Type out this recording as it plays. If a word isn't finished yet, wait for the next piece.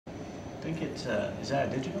think it's, is that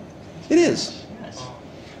a digital? It is. Yes.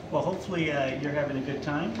 Well, hopefully you're having a good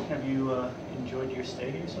time. Have you enjoyed your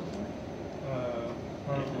stay here so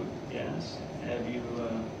far? Yes. Have you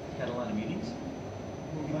had a lot of meetings?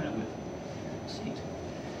 Who have you met with? Seat.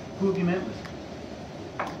 Who have you met with?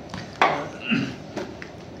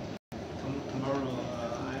 Tomorrow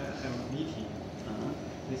I have a meeting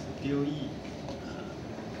with DOE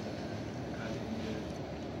regarding the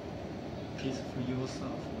peaceful use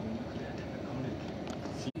of nuclear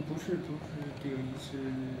technology. 不是都是 DOE 是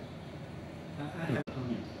I have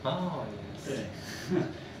Oh, yes.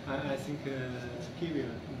 I think he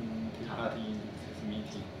will take part in this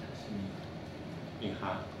meeting in Ha.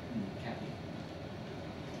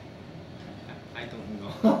 I don't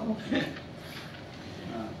know.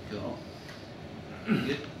 Cool.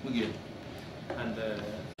 Good. We're good. And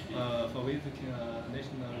for visiting a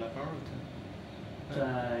national laboratory. 在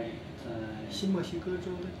新墨西哥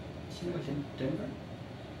州的 Denver?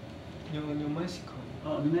 New Mexico.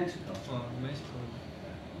 Oh, New Mexico. New Mexico.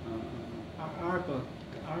 Arbok.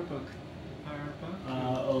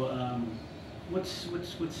 What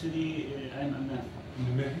city? I'm not.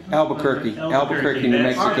 Albuquerque, New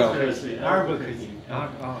Mexico. Albuquerque.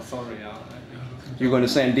 Oh, sorry. You're going to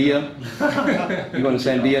Sandia? You're going to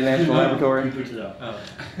Sandia National Laboratory?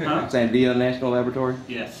 Sandia National Laboratory?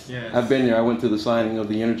 Yes. I've been there. I went to the signing of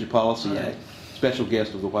the Energy Policy Act. Special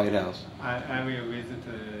guest of the White House. I will visit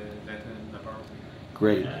that laboratory.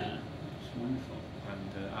 Great. Yeah, it's wonderful.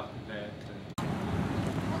 And after that.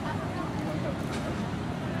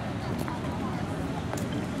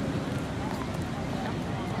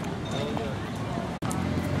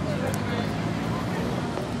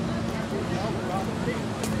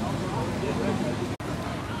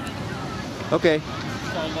 Okay.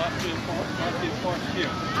 So not this part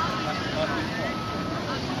here. Not this part.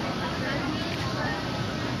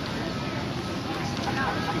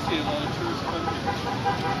 You see a lot of tourists coming.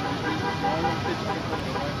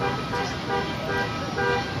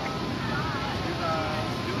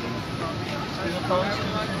 These are college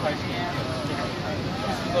students and high school.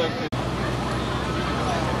 This is like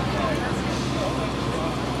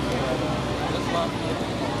that's not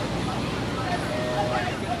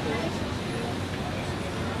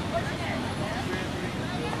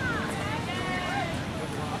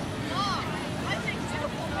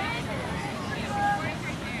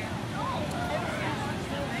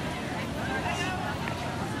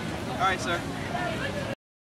All right, sir.